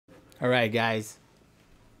Alright guys,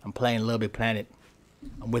 I'm playing LittleBigPlanet.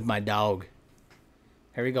 I'm with my dog.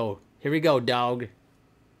 Here we go dog.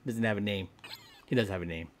 Doesn't have a name. He does have a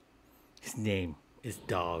name. His name is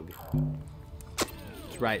Dog.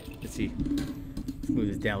 That's right, let's see. Let's move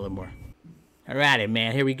this down a little more. Alrighty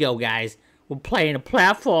man, here we go guys. We're playing a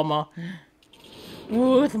platformer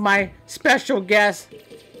with my special guest.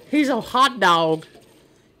 He's a hot dog.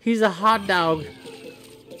 He's a hot dog.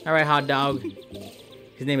 Alright hot dog.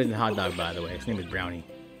 His name isn't Hot Dog, by the way. His name is Brownie.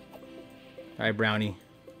 Alright, Brownie.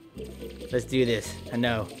 Let's do this. I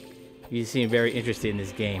know. You seem very interested in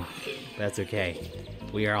this game. But that's okay.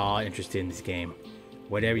 We are all interested in this game.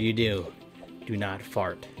 Whatever you do, do not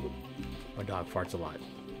fart. My dog farts a lot.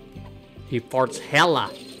 He farts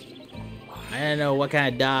hella. I don't know what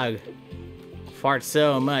kind of dog farts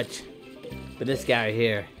so much. But this guy right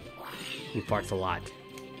here, he farts a lot.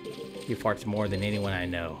 He farts more than anyone I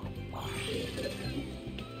know.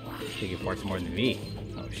 I think he farts more than me.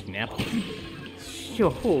 Oh, snap.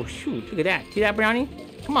 Oh, shoot. Look at that. See that, Brownie?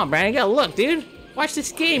 Come on, Brownie. You gotta look, dude. Watch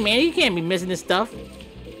this game, man. You can't be missing this stuff.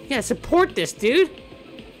 You gotta support this, dude.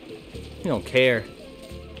 He don't care.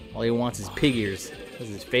 All he wants is pig ears. That's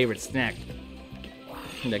his favorite snack.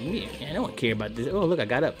 He's like, man, I don't care about this. Oh, look, I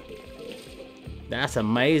got up. That's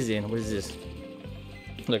amazing. What is this?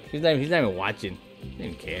 Look, he's not even watching. He doesn't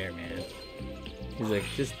even care, man. He's like,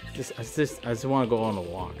 I just want to go on a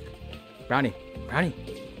walk. Brownie, Brownie,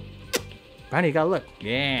 you gotta look.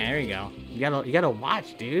 Yeah, there you go. You gotta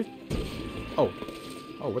watch, dude. Oh,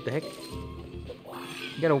 what the heck?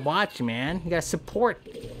 You gotta watch, man. You gotta support.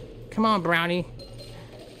 Come on, Brownie.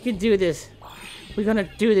 You can do this. We're gonna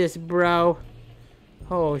do this, bro.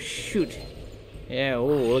 Oh shoot. Yeah. Oh,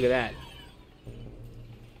 look at that.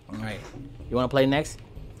 All right. You wanna play next?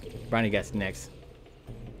 Brownie gets next.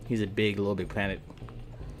 He's a big LittleBigPlanet.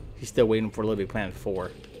 He's still waiting for LittleBigPlanet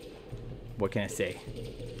 4. What can I say?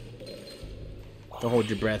 Don't hold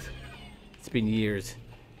your breath. It's been years.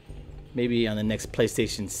 Maybe on the next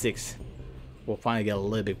PlayStation 6, we'll finally get a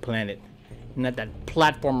LittleBigPlanet. Not that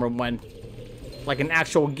platformer one. Like an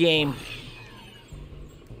actual game.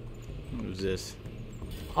 Who's this?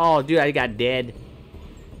 Oh, dude, I got dead.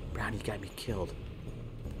 Brownie got me killed.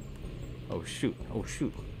 Oh, shoot. Oh,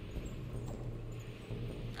 shoot.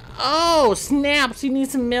 Oh, snaps. You need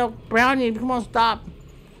some milk. Brownie, come on, stop.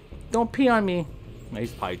 Don't pee on me. No,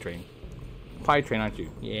 he's potty trained. Potty trained, aren't you?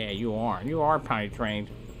 Yeah, you are. You are potty trained.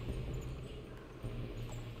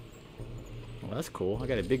 Well, that's cool. I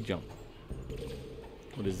got a big jump.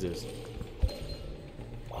 What is this?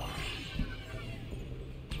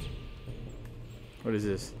 What is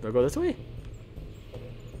this? Do I go this way?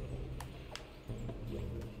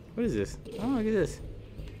 What is this? Oh, look at this.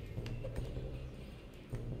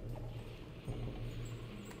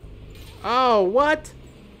 Oh, what?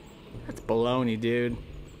 That's baloney, dude.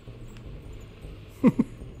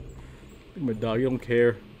 My dog, you don't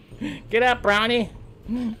care. Get up, Brownie.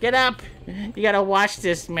 Get up. You gotta watch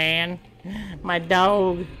this, man. My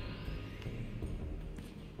dog.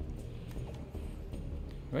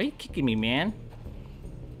 Why are you kicking me, man?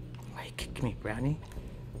 Why are you kicking me, Brownie?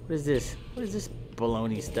 What is this? What is this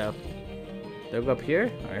baloney stuff? Do I go up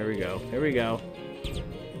here? Oh, here we go. Here we go.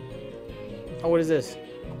 Oh, what is this?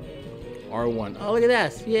 R1. Oh, look at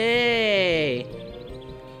that. Yay!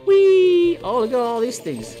 Whee! Oh, look at all these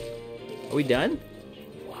things. Are we done?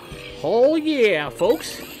 Oh, yeah,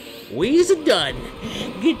 folks. We's done.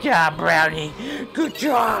 Good job, Brownie. Good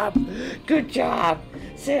job. Good job.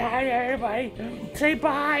 Say hi to everybody. Say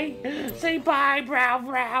bye. Say bye,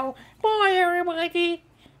 Brow. Bye, everybody.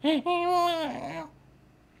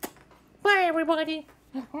 Bye, everybody.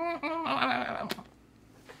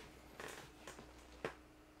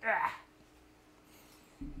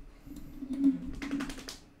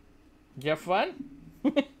 Did you have fun?